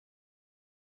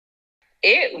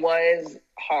It was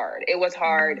hard. It was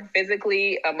hard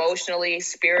physically, emotionally,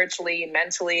 spiritually,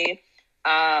 mentally.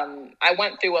 I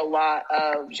went through a lot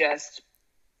of just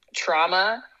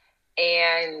trauma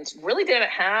and really didn't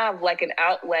have like an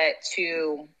outlet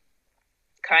to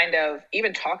kind of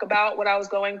even talk about what I was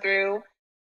going through.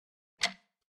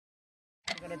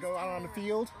 We're going to go out on the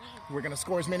field. We're going to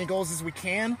score as many goals as we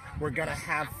can. We're going to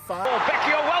have fun. Oh,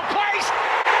 Vecchio, well placed.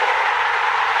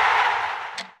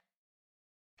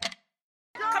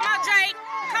 Come on, Jake.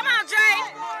 Come on,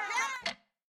 Jake.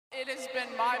 It has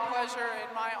been my pleasure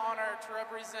and my honor to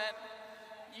represent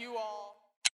you all.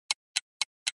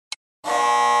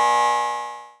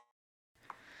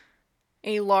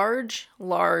 A large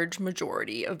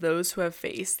majority of those who have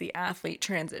faced the athlete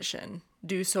transition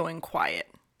do so in quiet,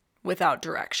 without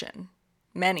direction.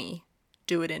 Many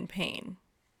do it in pain.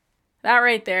 That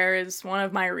right there is one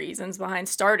of my reasons behind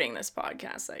starting this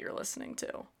podcast that you're listening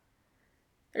to.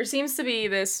 There seems to be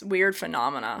this weird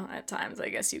phenomena, at times I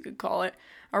guess you could call it,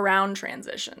 around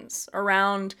transitions,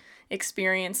 around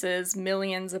experiences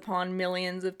millions upon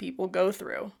millions of people go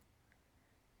through.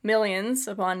 Millions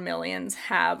upon millions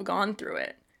have gone through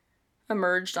it,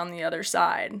 emerged on the other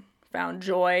side, found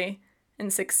joy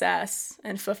and success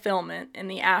and fulfillment in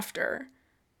the after.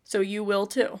 So you will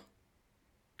too.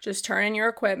 Just turn in your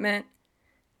equipment,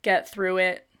 get through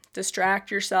it, distract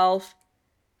yourself,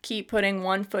 keep putting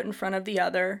one foot in front of the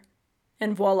other,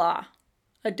 and voila,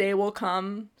 a day will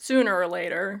come, sooner or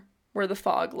later, where the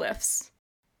fog lifts.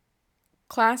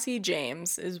 Classy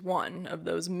James is one of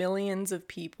those millions of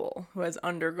people who has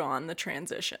undergone the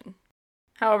transition.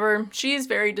 However, she is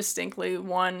very distinctly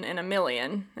one in a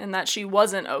million, in that she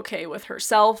wasn't okay with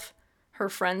herself, her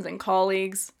friends and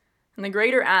colleagues, and the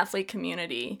greater athlete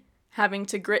community having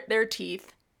to grit their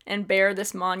teeth and bear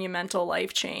this monumental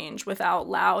life change without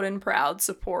loud and proud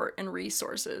support and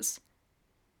resources.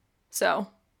 So,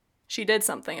 she did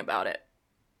something about it.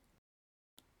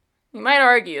 You might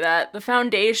argue that the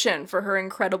foundation for her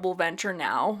incredible venture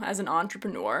now as an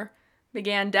entrepreneur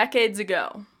began decades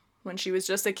ago when she was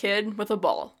just a kid with a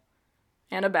ball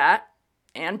and a bat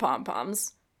and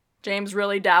pom-poms. James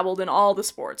really dabbled in all the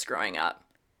sports growing up,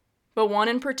 but one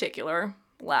in particular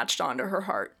latched onto her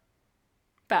heart: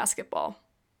 basketball.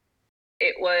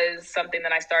 It was something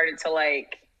that I started to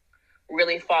like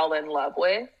really fall in love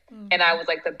with, and I was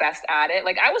like the best at it.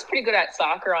 Like I was pretty good at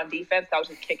soccer on defense. I would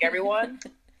just kick everyone.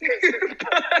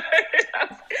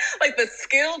 Like the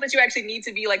skill that you actually need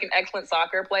to be like an excellent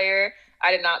soccer player,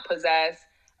 I did not possess.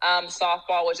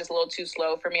 Softball was just a little too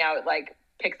slow for me. I would like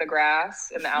pick the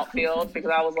grass in the outfield because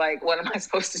I was like, what am I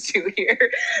supposed to do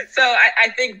here? So I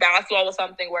think basketball was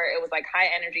something where it was like high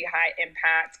energy, high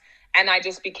impact, and I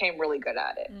just became really good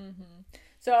at it.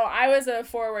 So I was a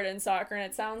forward in soccer, and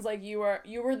it sounds like you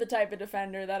were the type of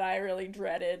defender that I really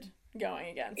dreaded going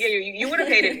against. Yeah, you would have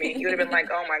hated me. You would have been like,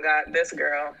 "Oh my God, this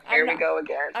girl! Here we go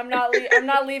again." I'm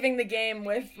not leaving the game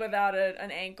without an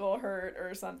ankle hurt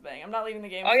or something. I'm not leaving the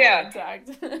game intact.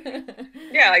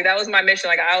 Yeah, like that was my mission.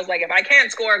 Like I was like, if I can't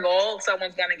score a goal,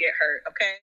 someone's gonna get hurt.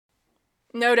 Okay.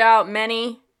 No doubt,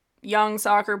 many young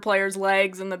soccer players'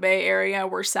 legs in the Bay Area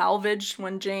were salvaged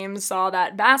when James saw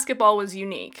that basketball was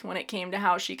unique when it came to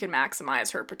how she could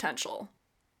maximize her potential.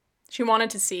 She wanted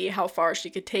to see how far she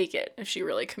could take it if she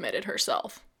really committed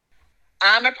herself.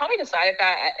 I probably decided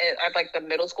that at like the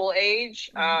middle school age,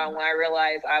 when I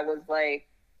realized I was like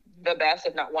the best,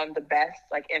 if not one of the best,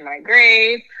 like in my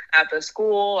grade, at the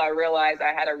school. I realized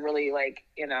I had a really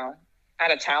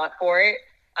had a talent for it.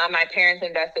 My parents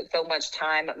invested so much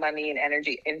time, money, and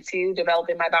energy into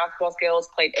developing my basketball skills,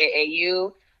 played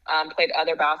AAU, played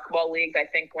other basketball leagues. I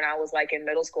think when I was like in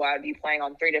middle school, I would be playing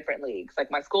on 3 different leagues,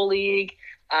 like my school league,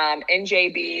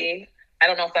 NJB. I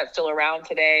don't know if that's still around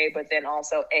today, but then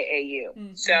also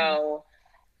AAU. So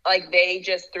like they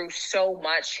just threw so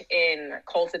much in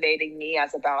cultivating me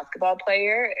as a basketball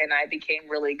player, and I became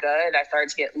really good. I started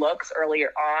to get looks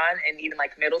earlier on and even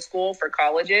like middle school for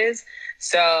colleges.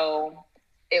 So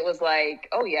it was like,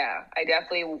 oh yeah, I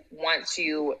definitely want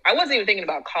to. I wasn't even thinking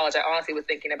about college. I honestly was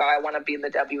thinking about I want to be in the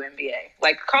WNBA.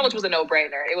 Like college was a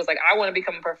no-brainer. It was like, I want to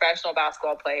become a professional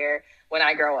basketball player when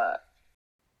I grow up.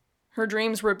 Her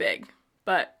dreams were big,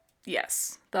 but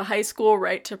yes, the high school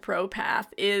right to pro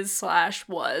path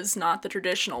was not the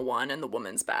traditional one in the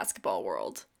women's basketball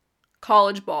world.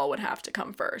 College ball would have to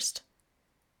come first.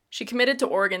 She committed to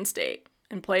Oregon State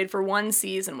and played for 1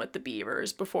 season with the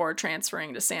Beavers before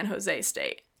transferring to San Jose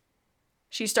State.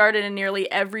 She started in nearly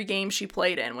every game she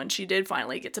played in when she did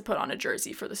finally get to put on a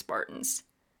jersey for the Spartans.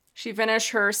 She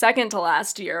finished her second to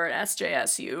last year at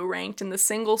SJSU, ranked in the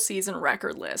single-season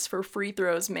record list for free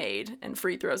throws made and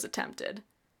free throws attempted.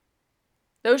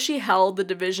 Though she held the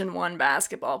Division I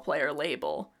basketball player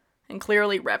label and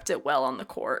clearly repped it well on the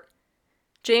court,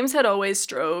 James had always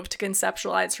strove to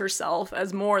conceptualize herself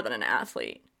as more than an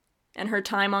athlete, and her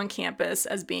time on campus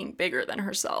as being bigger than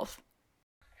herself.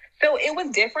 So it was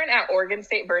different at Oregon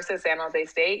State versus San Jose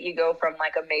State. You go from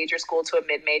like a major school to a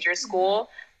mid-major school.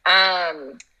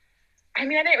 I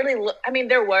mean, I didn't really look, I mean,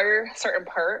 there were certain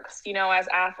perks, you know, as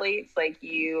athletes, like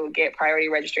you get priority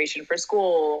registration for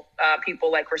school.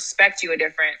 People like respect you in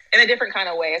a different kind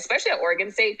of way, especially at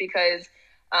Oregon State, because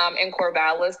in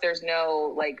Corvallis, there's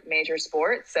no like major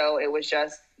sports. So it was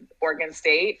just Oregon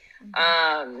State.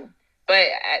 But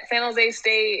at San Jose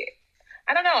State,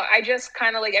 I don't know. I just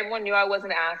kind of like, everyone knew I was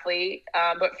an athlete.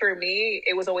 But for me,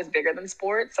 it was always bigger than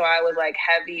sports. So I was like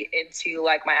heavy into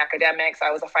like my academics.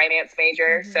 I was a finance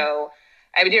major. So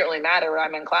it didn't really matter when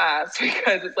I'm in class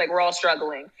because it's like we're all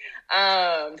struggling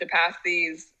to pass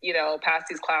these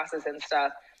classes and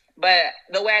stuff. But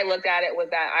the way I looked at it was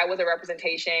that I was a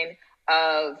representation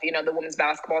of, you know, the women's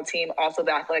basketball team, also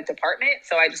the athletic department.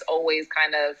 So I just always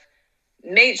kind of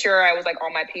made sure I was like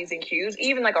on my P's and Q's,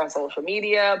 even like on social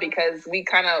media, because we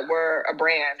kind of were a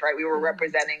brand, right? We were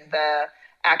representing the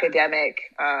academic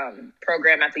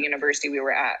program at the university we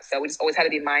were at. So we just always had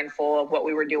to be mindful of what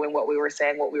we were doing, what we were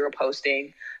saying, what we were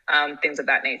posting, things of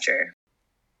that nature.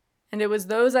 And it was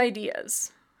those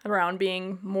ideas around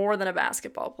being more than a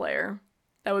basketball player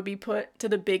that would be put to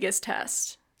the biggest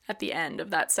test at the end of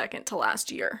that second to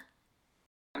last year.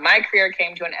 My career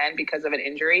came to an end because of an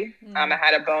injury. I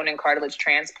had a bone and cartilage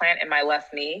transplant in my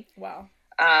left knee. Wow.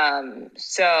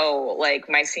 So like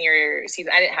my senior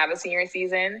season, I didn't have a senior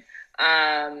season.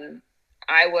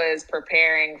 I was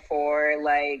preparing for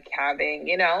like having,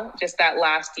 you know, just that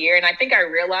last year. And I think I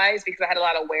realized, because I had a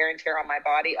lot of wear and tear on my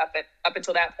body up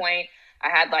until that point. I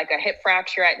had like a hip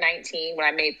fracture at 19 when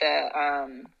I made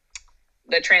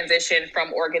the transition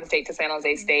from Oregon State to San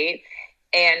Jose State.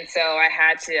 And so I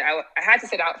had to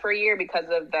sit out for a year because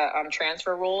of the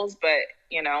transfer rules, but,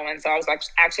 you know, and so I was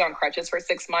actually on crutches for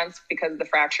 6 months because of the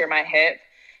fracture in my hip.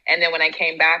 And then when I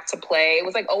came back to play, it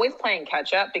was like always playing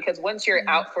catch up, because once you're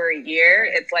out for a year,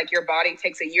 it's like your body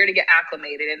takes a year to get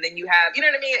acclimated. And then you have, you know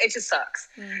what I mean? It just sucks.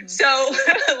 So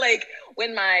like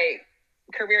when my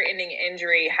career ending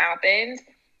injury happened,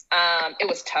 it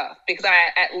was tough because I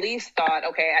at least thought,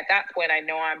 okay, at that point, I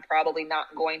know I'm probably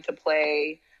not going to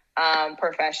play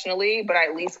professionally, but I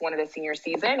at least wanted a senior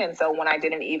season. And so when I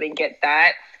didn't even get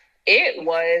that, it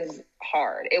was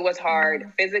hard. It was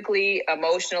hard physically,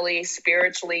 emotionally,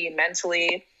 spiritually,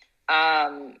 mentally.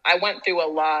 I went through a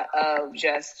lot of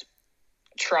just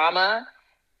trauma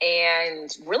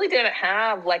and really didn't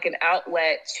have like an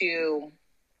outlet to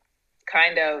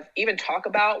kind of even talk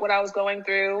about what I was going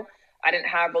through. I didn't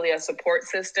have really a support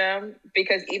system,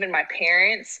 because even my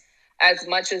parents, as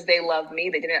much as they loved me,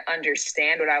 they didn't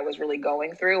understand what I was really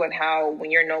going through, and how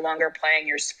when you're no longer playing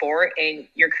your sport and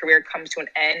your career comes to an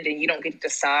end and you don't get to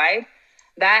decide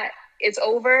that it's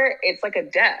over, it's like a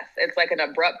death. It's like an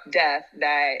abrupt death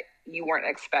that you weren't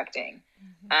expecting.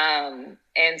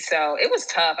 And so it was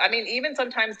tough. I mean, even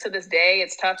sometimes to this day,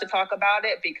 it's tough to talk about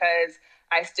it because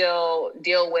I still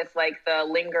deal with like the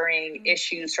lingering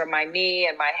issues from my knee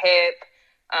and my hip.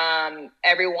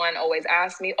 Everyone always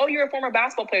asks me, oh, you're a former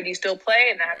basketball player, do you still play?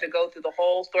 And I have to go through the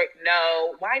whole story.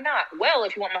 No, why not? Well,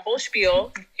 if you want my whole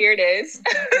spiel, here it is.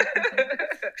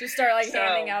 Just start like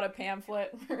handing out a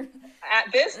pamphlet.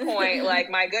 At this point, like,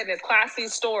 my goodness, classy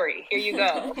story. Here you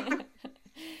go.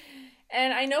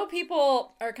 And I know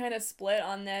people are kind of split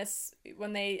on this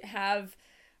when they have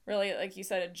really, like you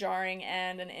said, a jarring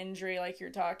end, an injury like you're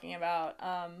talking about.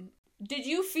 Did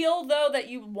you feel, though, that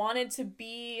you wanted to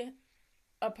be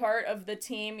a part of the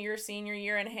team your senior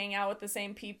year and hang out with the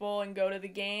same people and go to the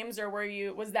games, or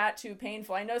was that too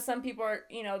painful? I know some people are,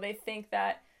 they think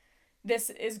that this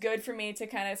is good for me to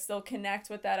kind of still connect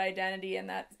with that identity and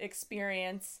that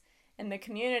experience in the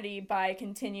community by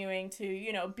continuing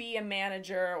to, be a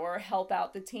manager or help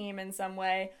out the team in some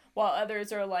way, while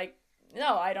others are like,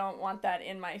 no, I don't want that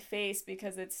in my face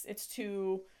because it's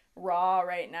too raw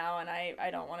right now and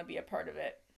I don't want to be a part of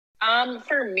it.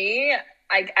 For me,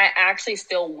 I actually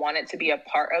still wanted to be a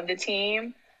part of the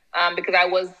team because I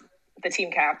was the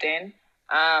team captain.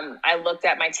 I looked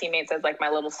at my teammates as like my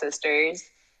little sisters.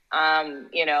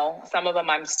 Some of them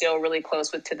I'm still really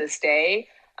close with to this day.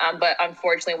 But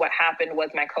unfortunately, what happened was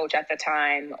my coach at the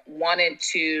time wanted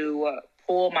to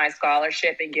pull my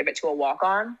scholarship and give it to a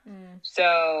walk-on.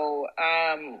 So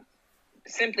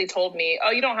simply told me,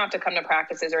 oh, you don't have to come to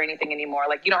practices or anything anymore.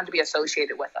 Like, you don't have to be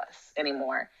associated with us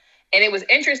anymore. And it was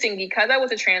interesting because I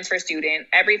was a transfer student.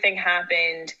 Everything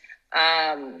happened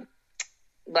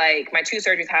like my 2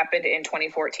 surgeries happened in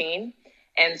 2014.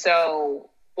 And so,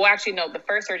 well, actually, no, the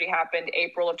first surgery happened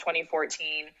April of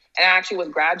 2014. And I actually was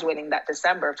graduating that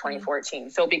December of 2014.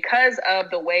 So because of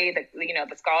the way that,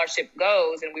 the scholarship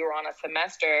goes, and we were on a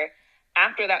semester,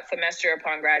 after that semester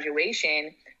upon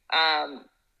graduation,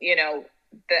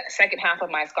 the second half of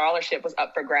my scholarship was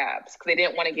up for grabs because they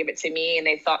didn't want to give it to me, and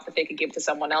they thought that they could give it to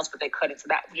someone else, but they couldn't. So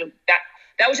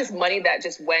that was just money that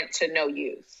just went to no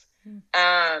use.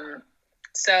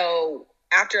 So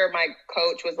after my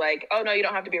coach was like, "Oh no, you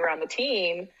don't have to be around the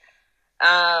team,"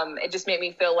 it just made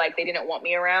me feel like they didn't want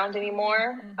me around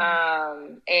anymore.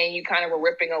 And you kind of were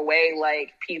ripping away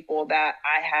like people that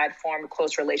I had formed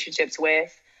close relationships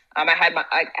with.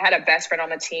 I had a best friend on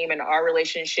the team, and our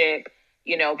relationship,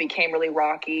 became really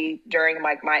rocky during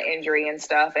like my injury and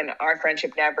stuff. And our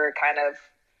friendship never kind of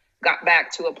got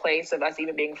back to a place of us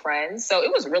even being friends. So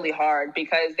it was really hard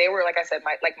because they were, like I said,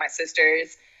 my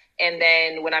sisters. And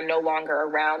then when I'm no longer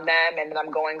around them, and then I'm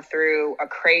going through a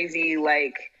crazy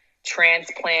like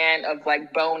transplant of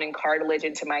like bone and cartilage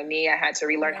into my knee, I had to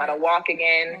relearn how to walk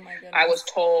again. I was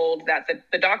told that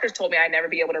the doctors told me I'd never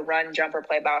be able to run, jump, or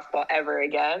play basketball ever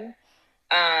again.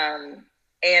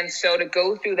 And so to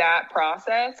go through that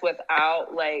process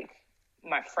without like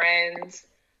my friends,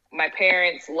 my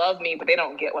parents love me, but they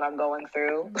don't get what I'm going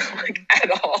through like at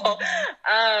all.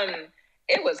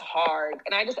 It was hard.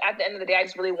 And I just, at the end of the day, I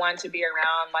just really wanted to be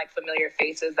around like familiar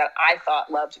faces that I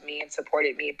thought loved me and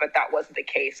supported me, but that wasn't the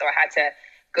case. So I had to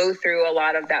go through a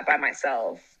lot of that by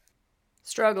myself.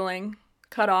 Struggling,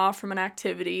 cut off from an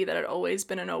activity that had always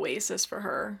been an oasis for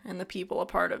her and the people a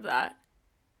part of that.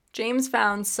 James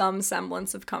found some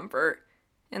semblance of comfort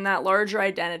in that larger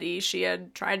identity she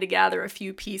had tried to gather a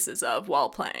few pieces of while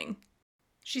playing.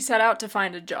 She set out to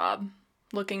find a job,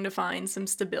 looking to find some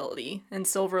stability and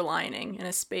silver lining in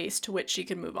a space to which she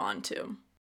could move on to.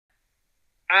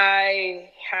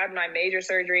 I had my major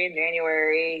surgery in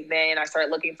January. Then I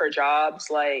started looking for jobs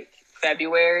like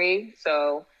February.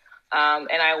 So,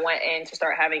 and I went in to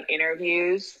start having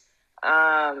interviews.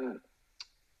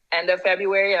 End of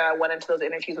February, I went into those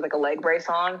interviews with like a leg brace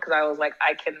on because I was like,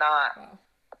 I cannot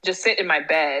just sit in my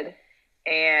bed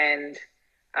and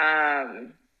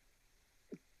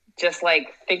just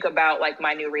like think about like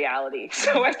my new reality.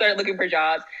 So I started looking for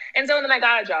jobs, and so then I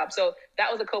got a job. So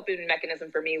that was a coping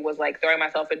mechanism for me, was like throwing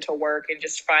myself into work and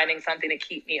just finding something to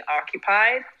keep me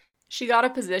occupied. She got a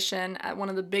position at one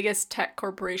of the biggest tech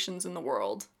corporations in the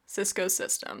world, Cisco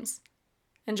Systems.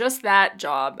 And just that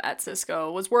job at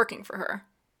Cisco was working for her.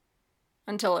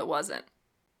 Until it wasn't.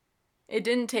 It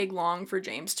didn't take long for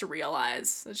James to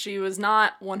realize that she was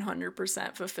not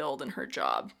 100% fulfilled in her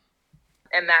job.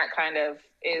 And that kind of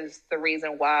is the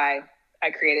reason why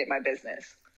I created my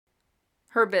business.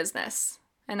 Her business,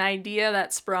 an idea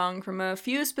that sprung from a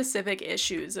few specific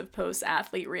issues of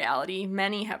post-athlete reality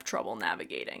many have trouble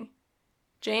navigating.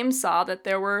 James saw that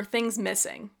there were things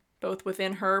missing, both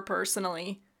within her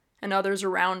personally and others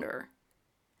around her.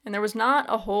 And there was not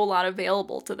a whole lot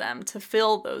available to them to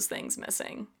fill those things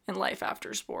missing in life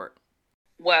after sport.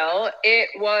 Well, it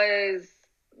was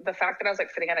the fact that I was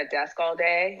like sitting at a desk all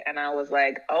day, and I was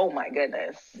like, oh my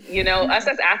goodness. Us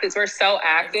as athletes, we're so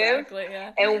active. Exactly,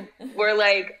 yeah. And we're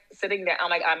like sitting there,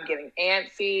 I'm getting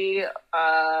antsy,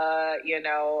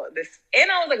 this,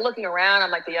 and I was like looking around, I'm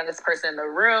like the youngest person in the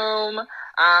room.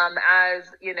 As,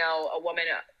 a woman,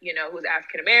 who's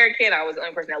African-American, I was the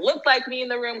only person that looked like me in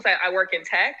the room because I work in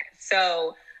tech.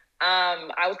 So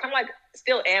I was kind of like,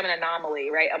 still am an anomaly,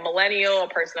 right? A millennial, a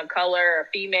person of color,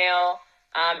 a female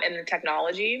in the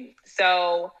technology.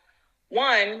 So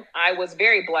one, I was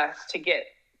very blessed to get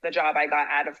the job I got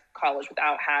out of college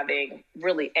without having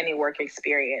really any work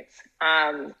experience.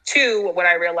 Two, what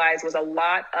I realized was a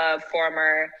lot of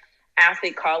former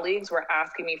athlete colleagues were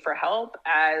asking me for help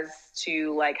as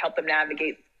to like help them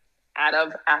navigate out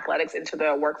of athletics into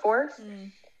the workforce.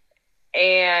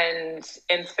 And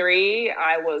three,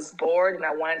 I was bored and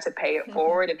I wanted to pay it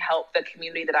forward and help the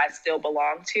community that I still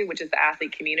belong to, which is the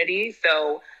athlete community.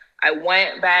 So I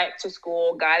went back to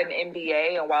school, got an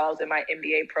MBA, and while I was in my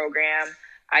MBA program,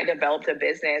 I developed a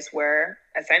business where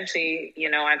essentially,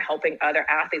 I'm helping other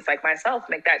athletes like myself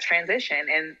make that transition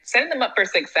and setting them up for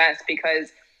success,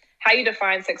 because how you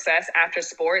define success after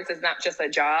sports is not just a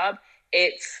job.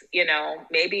 It's,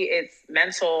 maybe it's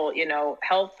mental,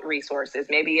 health resources.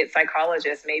 Maybe it's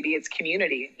psychologists. Maybe it's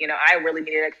community. I really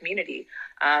needed a community.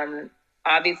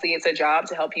 Obviously, it's a job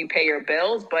to help you pay your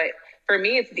bills. But for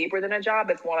me, it's deeper than a job.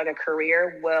 It's more like a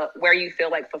career where you feel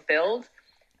like fulfilled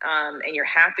and you're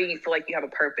happy. You feel like you have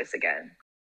a purpose again.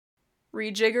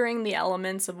 Rejiggering the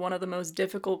elements of one of the most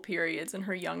difficult periods in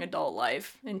her young adult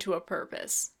life into a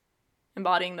purpose.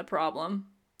 embodying the problem,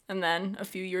 and then, a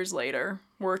few years later,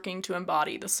 working to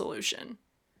embody the solution.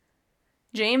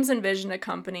 James envisioned a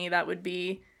company that would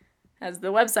be, as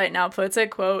the website now puts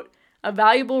it, quote, a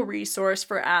valuable resource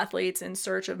for athletes in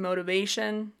search of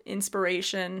motivation,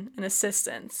 inspiration, and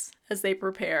assistance as they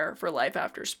prepare for life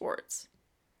after sports.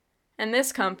 And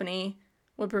this company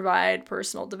would provide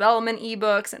personal development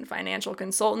ebooks and financial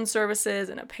consultant services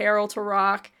and apparel to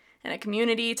rock, and a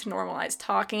community to normalize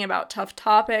talking about tough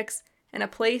topics, and a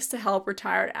place to help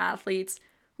retired athletes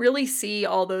really see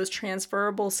all those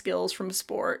transferable skills from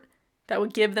sport that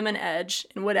would give them an edge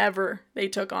in whatever they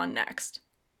took on next.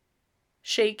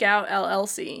 Shakeout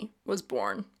LLC was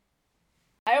born.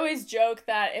 I always joke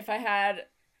that if I had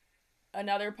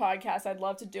another podcast, I'd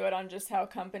love to do it on just how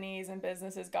companies and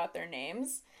businesses got their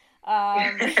names.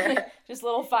 Just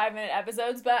little 5-minute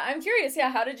episodes. But I'm curious,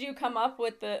 how did you come up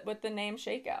with the name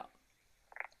Shakeout?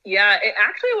 Yeah, it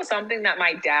actually was something that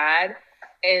my dad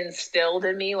instilled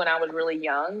in me when I was really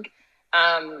young.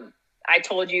 I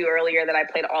told you earlier that I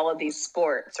played all of these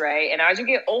sports, right? And as you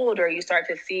get older, you start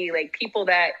to see like people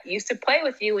that used to play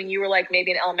with you when you were like maybe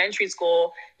in elementary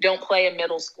school don't play in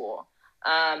middle school.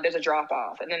 There's a drop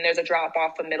off, and then there's a drop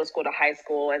off from middle school to high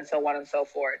school, and so on and so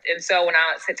forth. And so when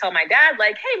I tell my dad,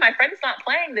 like, hey, my friend's not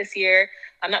playing this year,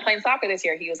 I'm not playing soccer this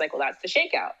year, he was like, well, that's the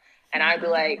Shakeout. And I'd be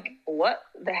like, what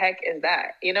the heck is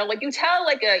that? You know, like you tell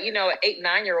like a, you know, an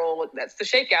 8-9-year-old that's the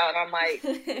Shakeout. And I'm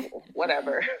like,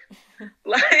 whatever.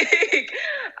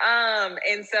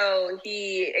 And so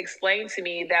he explained to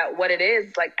me that what it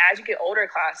is, like, as you get older,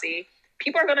 Classy,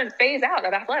 people are going to phase out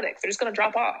of athletics. They're just going to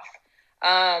drop off.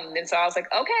 And so I was like,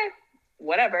 okay,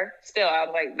 whatever. Still, I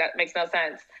was like, that makes no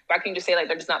sense. Why can't you just say like,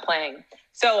 they're just not playing?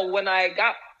 So when I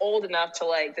got old enough to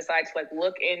like decide to like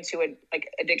look into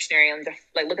a dictionary and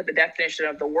like look at the definition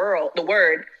of the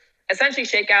word, essentially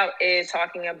Shakeout is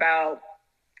talking about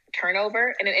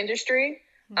turnover in an industry.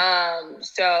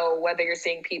 So whether you're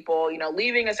seeing people, you know,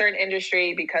 leaving a certain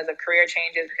industry because of career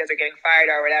changes, because they're getting fired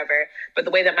or whatever. But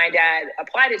the way that my dad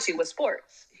applied it to was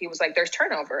sports. He was like, there's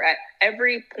turnover at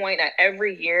every point, at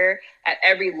every year, at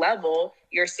every level,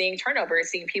 you're seeing turnover, you're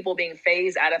seeing people being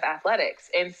phased out of athletics.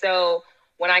 And so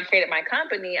when I created my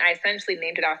company, I essentially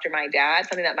named it after my dad,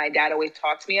 something that my dad always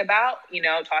talked to me about, you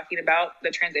know, talking about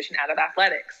the transition out of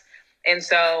athletics. And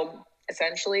so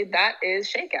essentially that is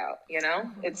Shakeout, you know,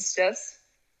 it's just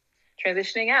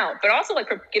transitioning out, but also like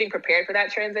getting prepared for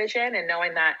that transition and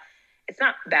knowing that it's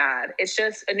not bad. It's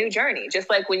just a new journey. Just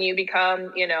like when you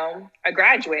become, you know, a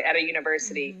graduate at a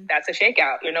university, that's a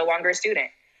Shakeout. You're no longer a student.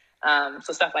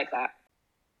 So stuff like that.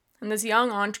 And this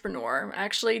young entrepreneur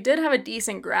actually did have a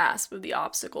decent grasp of the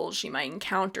obstacles she might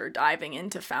encounter diving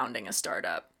into founding a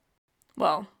startup.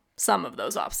 Well, some of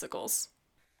those obstacles.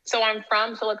 So I'm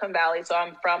from Silicon Valley, so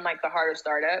I'm from like the heart of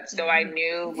startups. So I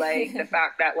knew like the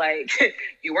fact that like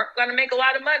you weren't going to make a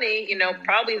lot of money, you know,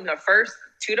 probably in the first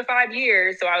 2 to 5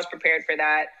 years. So I was prepared for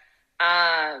that.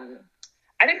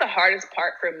 I think the hardest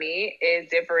part for me is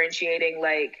differentiating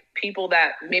like people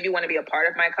that maybe want to be a part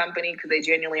of my company because they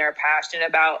genuinely are passionate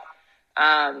about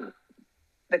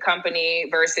the company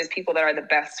versus people that are the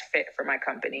best fit for my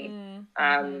company.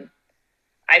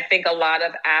 I think a lot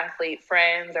of athlete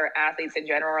friends or athletes in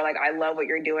general are like, I love what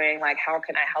you're doing. Like, how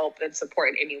can I help and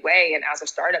support in any way? And as a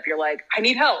startup, you're like, I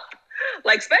need help.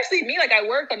 Like, especially me, like I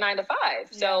work a 9 to 5.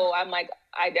 So I'm like,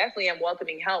 I definitely am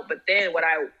welcoming help. But then what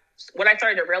I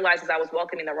started to realize is I was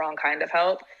welcoming the wrong kind of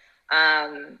help.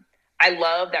 I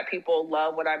love that people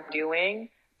love what I'm doing,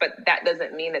 but that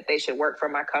doesn't mean that they should work for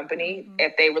my company.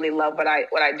 If they really love what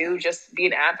I do, just be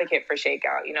an advocate for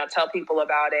Shakeout, you know, tell people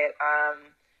about it.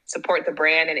 Support the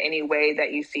brand in any way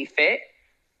that you see fit.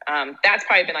 That's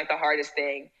probably been like the hardest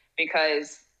thing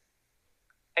because,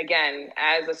 again,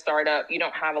 as a startup, you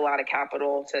don't have a lot of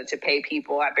capital to pay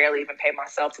people. I barely even pay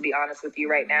myself, to be honest with you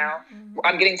right now.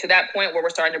 I'm getting to that point where we're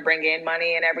starting to bring in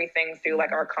money and everything through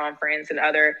like our conference and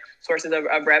other sources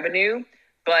of revenue.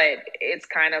 But it's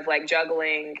kind of like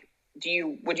juggling.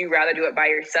 Would you rather do it by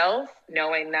yourself,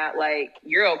 knowing that like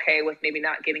you're okay with maybe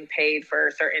not getting paid for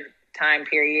a certain time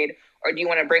period? Or do you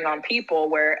want to bring on people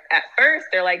where at first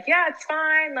they're like, yeah, it's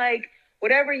fine. Like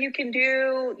whatever you can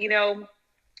do, you know,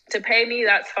 to pay me,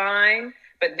 that's fine.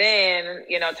 But then,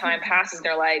 you know, time passes and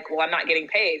they're like, well, I'm not getting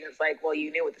paid. And it's like, well,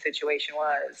 you knew what the situation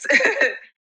was.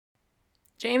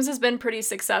 James has been pretty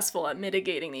successful at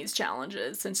mitigating these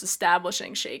challenges since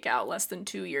establishing Shakeout less than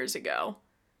 2 years ago.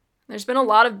 There's been a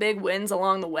lot of big wins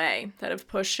along the way that have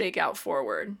pushed Shakeout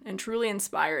forward and truly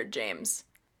inspired James.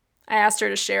 I asked her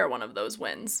to share one of those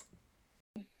wins.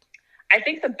 I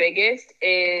think the biggest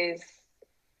is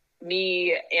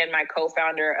me and my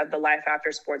co-founder of the Life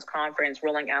After Sports conference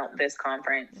rolling out this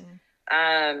conference.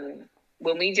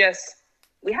 when we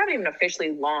haven't even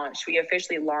officially launched. We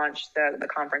officially launched the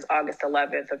conference August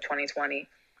 11th of 2020.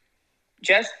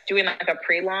 Just doing like a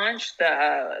pre-launch,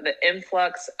 the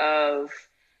influx of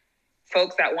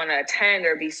folks that want to attend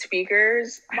or be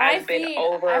speakers has been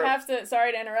over. I have to,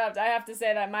 sorry to interrupt. I have to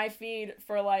say that my feed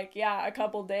for like, a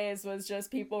couple days was just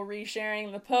people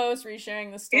resharing the post,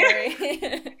 resharing the story.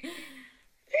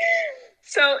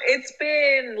 So it's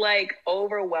been like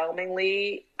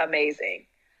overwhelmingly amazing.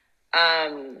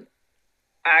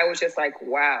 I was just like,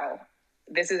 wow,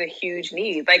 this is a huge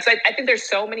need. Like, so I think there's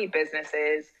so many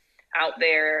businesses out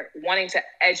there wanting to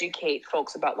educate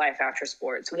folks about life after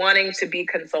sports, wanting to be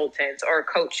consultants or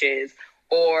coaches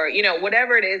or,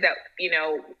 whatever it is that,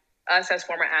 us as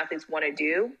former athletes want to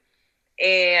do.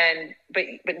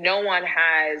 But no one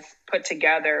has put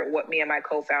together what me and my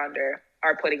co-founder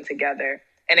are putting together,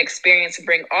 an experience to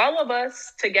bring all of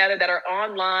us together that are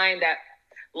online, that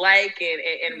like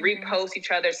and repost each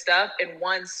other's stuff in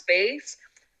one space,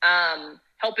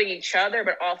 helping each other,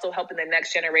 but also helping the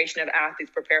next generation of athletes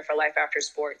prepare for life after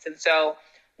sports. And so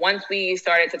once we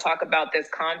started to talk about this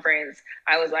conference,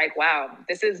 I was like, wow,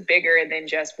 this is bigger than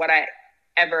just what I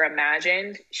ever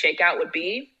imagined Shakeout would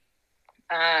be.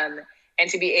 And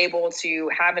to be able to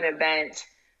have an event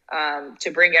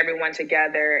to bring everyone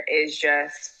together is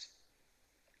just,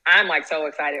 I'm like so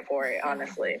excited for it,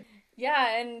 honestly.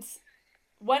 Yeah. And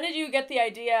when did you get the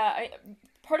idea?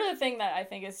 Part of the thing that I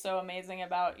think is so amazing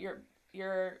about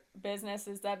your business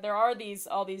is that there are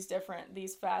all these different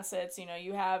facets.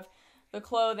 You have the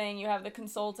clothing, you have the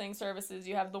consulting services,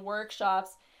 you have the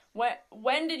workshops.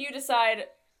 When did you decide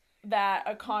that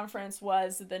a conference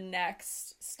was the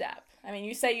next step? I mean,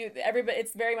 you say everybody,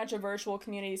 it's very much a virtual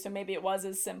community, so maybe it was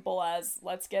as simple as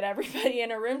let's get everybody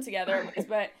in a room together.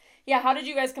 But how did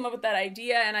you guys come up with that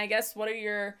idea? And I guess what are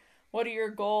your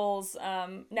goals?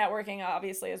 Networking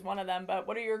obviously is one of them, but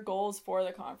what are your goals for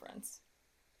the conference?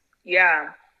 Yeah.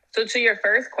 So to your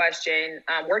first question,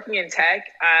 working in tech,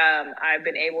 I've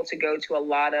been able to go to a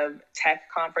lot of tech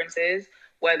conferences,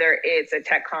 whether it's a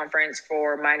tech conference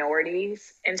for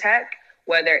minorities in tech,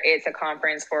 whether it's a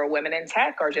conference for women in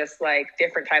tech, or just like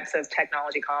different types of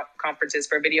technology conferences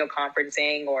for video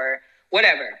conferencing or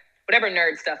whatever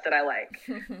nerd stuff that I like.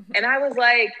 And I was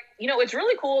like, it's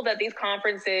really cool that these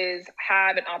conferences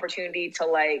have an opportunity to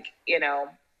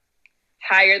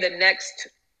hire the next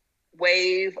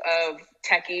wave of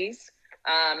techies.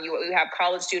 You have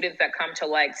college students that come to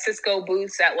like Cisco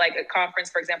booths at like a conference,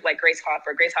 for example, like Grace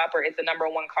Hopper. Grace Hopper is the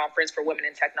 #1 conference for women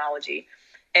in technology.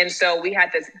 And so we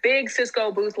had this big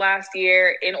Cisco booth last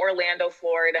year in Orlando,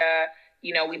 Florida.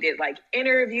 We did like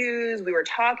interviews. We were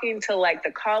talking to like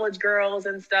the college girls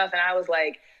and stuff. And I was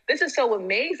like, this is so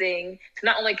amazing to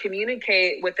not only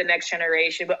communicate with the next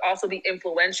generation, but also be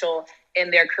influential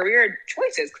in their career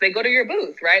choices. Because they go to your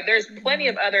booth, right? There's plenty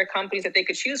of other companies that they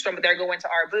could choose from, but they're going to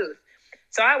our booth.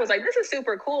 So I was like, this is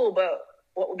super cool, but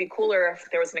what would be cooler if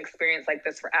there was an experience like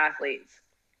this for athletes?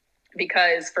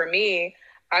 Because for me,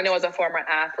 I know as a former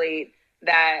athlete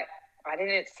that I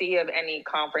didn't see of any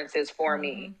conferences for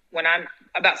me when I'm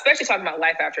especially talking about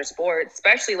life after sports,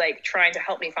 especially like trying to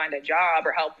help me find a job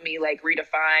or help me like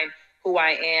redefine who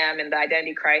I am and the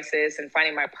identity crisis and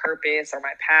finding my purpose or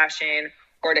my passion,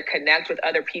 or to connect with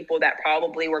other people that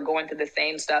probably were going through the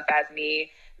same stuff as me,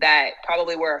 that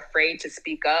probably were afraid to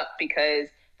speak up because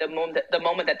the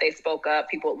moment that they spoke up,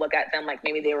 people would look at them like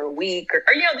maybe they were weak or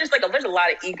just like there's a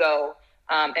lot of ego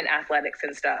in athletics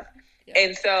and stuff. Yeah.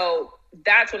 And so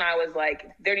that's when I was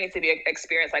like, there needs to be an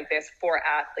experience like this for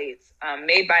athletes,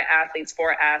 made by athletes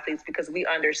for athletes, because we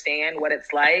understand what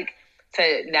it's like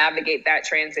to navigate that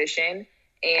transition.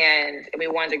 And we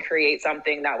wanted to create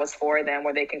something that was for them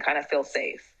where they can kind of feel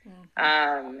safe.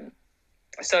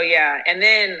 So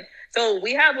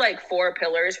we have like 4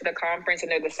 pillars for the conference,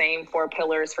 and they're the same 4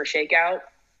 pillars for Shakeout.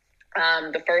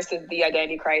 The first is the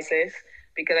identity crisis,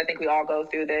 because I think we all go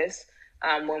through this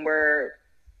when we're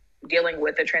dealing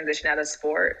with the transition out of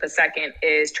sport. The second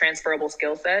is transferable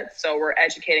skill sets. So we're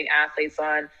educating athletes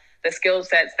on the skill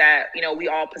sets that, we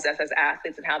all possess as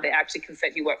athletes and how they actually can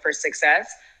set you up for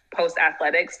success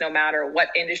post-athletics, no matter what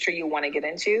industry you want to get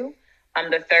into.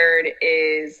 The third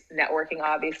is networking.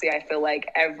 Obviously, I feel like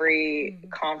every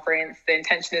conference, the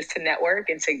intention is to network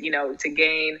and to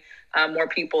gain more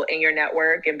people in your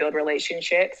network and build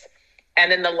relationships.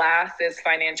 And then the last is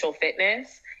financial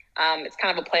fitness. It's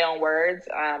kind of a play on words.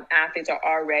 Athletes are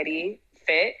already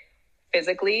fit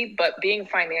physically, but being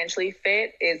financially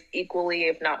fit is equally,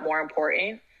 if not more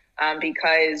important,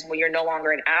 because when you're no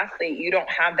longer an athlete, you don't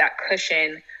have that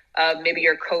cushion of maybe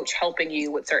your coach helping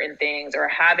you with certain things, or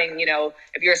having,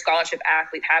 if you're a scholarship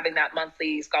athlete, having that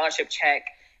monthly scholarship check.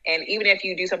 And even if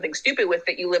you do something stupid with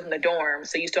it, you live in the dorm,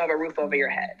 so you still have a roof over your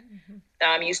head.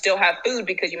 You still have food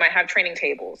because you might have training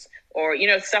tables or,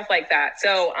 stuff like that.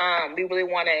 So we really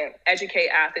want to educate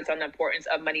athletes on the importance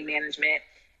of money management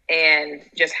and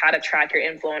just how to track your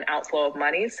inflow and outflow of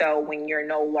money. So when you're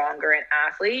no longer an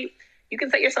athlete, you can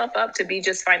set yourself up to be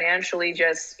just financially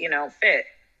fit.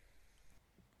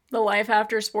 The Life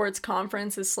After Sports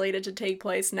Conference is slated to take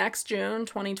place next June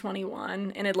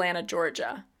 2021 in Atlanta,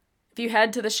 Georgia. If you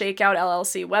head to the Shakeout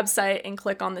LLC website and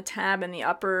click on the tab in the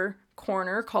upper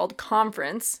corner called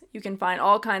Conference, you can find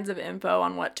all kinds of info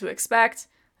on what to expect,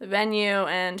 the venue,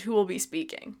 and who will be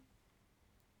speaking.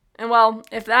 And well,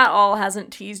 if that all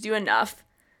hasn't teased you enough,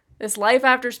 this Life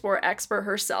After Sport expert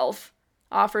herself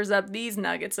offers up these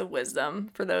nuggets of wisdom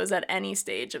for those at any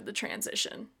stage of the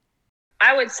transition.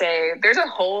 I would say there's a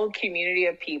whole community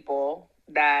of people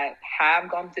that have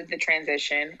gone through the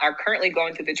transition, are currently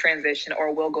going through the transition,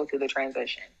 or will go through the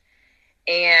transition.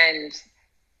 And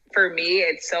for me,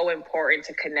 it's so important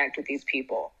to connect with these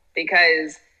people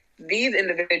because these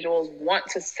individuals want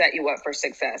to set you up for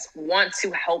success, want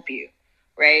to help you,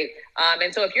 right?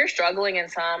 And so if you're struggling in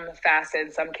some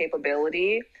facet, some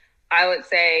capability, I would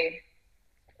say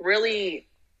really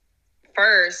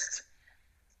first,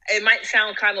 it might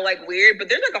sound kind of like weird, but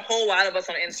there's like a whole lot of us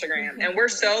on Instagram, and we're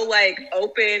so like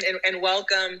open and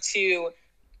welcome to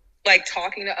like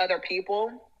talking to other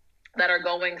people that are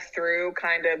going through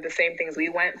kind of the same things we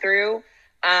went through.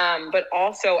 But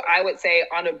also I would say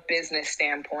on a business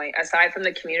standpoint, aside from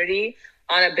the community,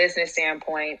 on a business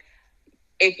standpoint,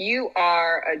 if you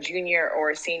are a junior or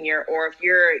a senior, or if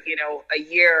you're, a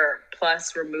year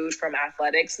plus removed from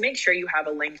athletics, make sure you have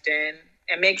a LinkedIn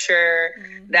and make sure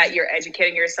that you're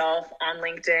educating yourself on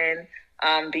LinkedIn.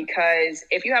 Because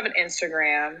if you have an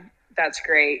Instagram, that's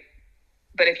great.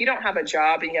 But if you don't have a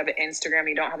job and you have an Instagram,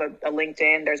 you don't have a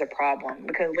LinkedIn, there's a problem,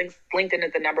 because LinkedIn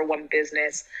is the number one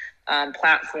business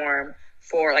platform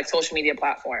for like social media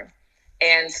platform.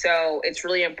 And so it's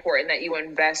really important that you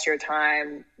invest your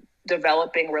time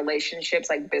developing relationships,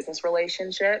 like business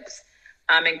relationships,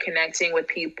 and connecting with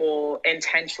people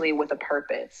intentionally with a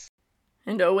purpose.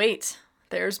 And oh wait,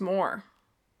 there's more.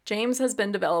 James has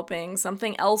been developing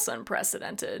something else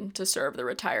unprecedented to serve the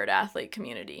retired athlete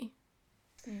community.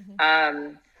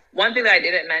 One thing that I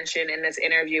didn't mention in this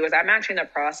interview is I'm actually in the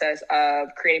process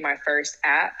of creating my first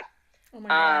app. Oh my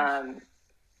gosh.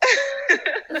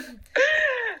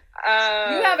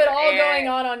 You have it all going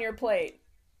on your plate.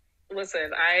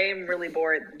 Listen, I'm really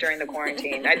bored during the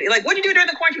quarantine. What'd you do during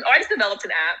the quarantine? Oh, I just developed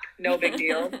an app. No big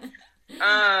deal.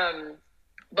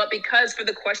 But because for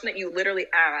the question that you literally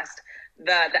asked,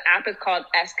 the app is called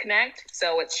S Connect.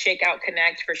 So it's Shakeout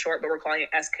Connect for short, but we're calling it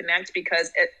S Connect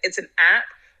because it's an app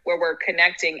where we're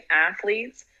connecting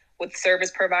athletes with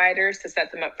service providers to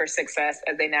set them up for success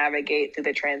as they navigate through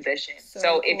the transition.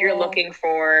 So if you're looking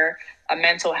for a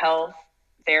mental health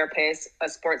therapist, a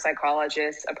sports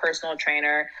psychologist, a personal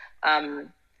trainer,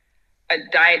 a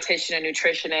dietitian, a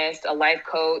nutritionist, a life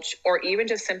coach, or even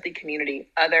just simply community,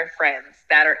 other friends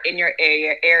that are in your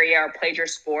area or played your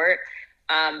sport,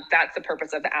 that's the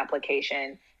purpose of the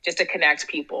application, just to connect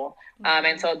people.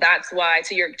 And so that's why,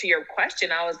 to your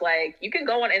question, I was like, you can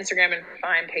go on Instagram and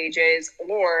find pages,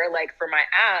 or like for my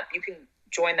app, you can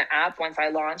join the app once I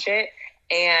launch it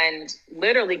and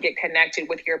literally get connected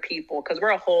with your people, because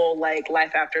we're a whole like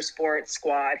Life After Sports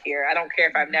squad here. I don't care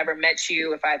if I've never met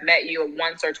you, if I've met you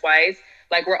once or twice,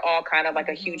 like we're all kind of like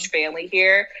a huge family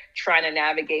here trying to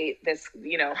navigate this,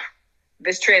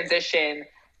 this transition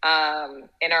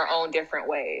in our own different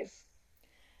ways.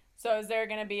 So is there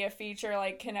going to be a feature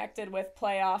like connected with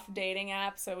Playoff dating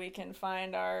app so we can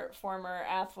find our former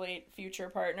athlete future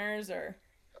partners, or?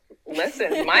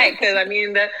 Listen, Mike, because I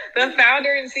mean, the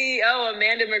founder and CEO,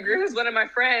 Amanda McGrew, is one of my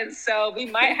friends. So we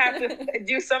might have to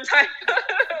do some type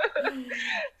of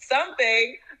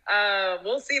something.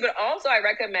 We'll see. But also I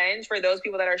recommend for those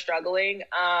people that are struggling,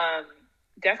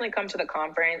 definitely come to the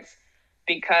conference,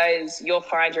 because you'll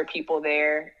find your people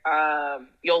there.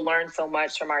 You'll learn so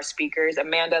much from our speakers.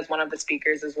 Amanda is one of the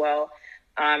speakers as well.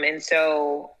 And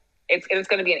so it's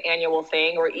going to be an annual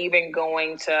thing. We're even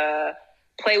going to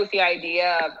play with the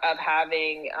idea of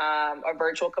having a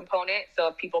virtual component. So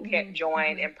if people can't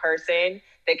join in person,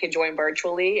 they can join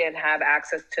virtually and have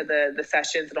access to the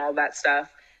sessions and all that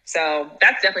stuff. So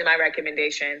that's definitely my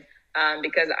recommendation,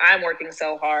 because I'm working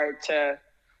so hard to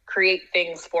create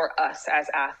things for us as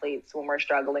athletes when we're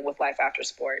struggling with life after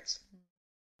sports.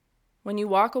 When you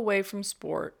walk away from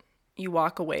sport, you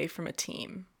walk away from a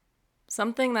team.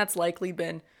 Something that's likely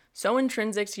been so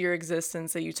intrinsic to your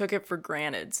existence that you took it for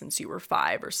granted since you were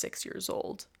 5 or 6 years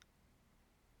old.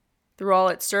 Through all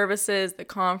its services, the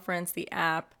conference, the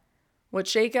app, what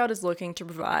Shakeout is looking to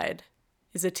provide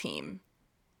is a team.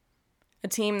 A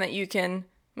team that you can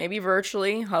maybe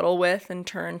virtually huddle with and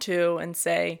turn to and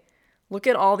say, look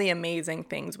at all the amazing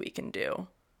things we can do.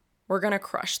 We're going to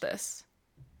crush this.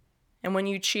 And when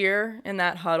you cheer in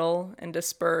that huddle and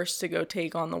disperse to go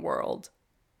take on the world,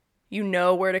 you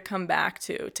know where to come back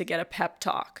to get a pep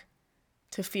talk,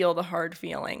 to feel the hard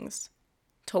feelings,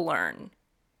 to learn.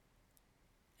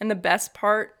 And the best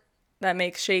part that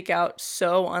makes Shakeout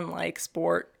so unlike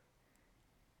sport,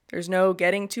 there's no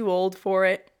getting too old for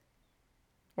it,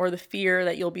 or the fear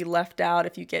that you'll be left out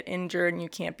if you get injured and you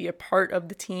can't be a part of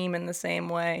the team in the same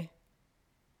way.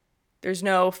 There's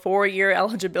no 4-year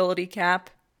eligibility cap.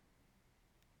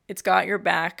 It's got your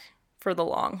back for the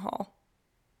long haul.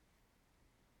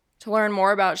 To learn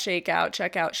more about Shakeout,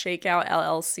 check out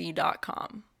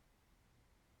shakeoutllc.com.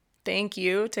 Thank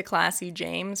you to Classy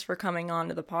James for coming on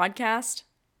to the podcast,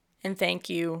 and thank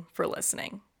you for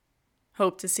listening.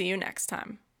 Hope to see you next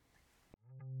time.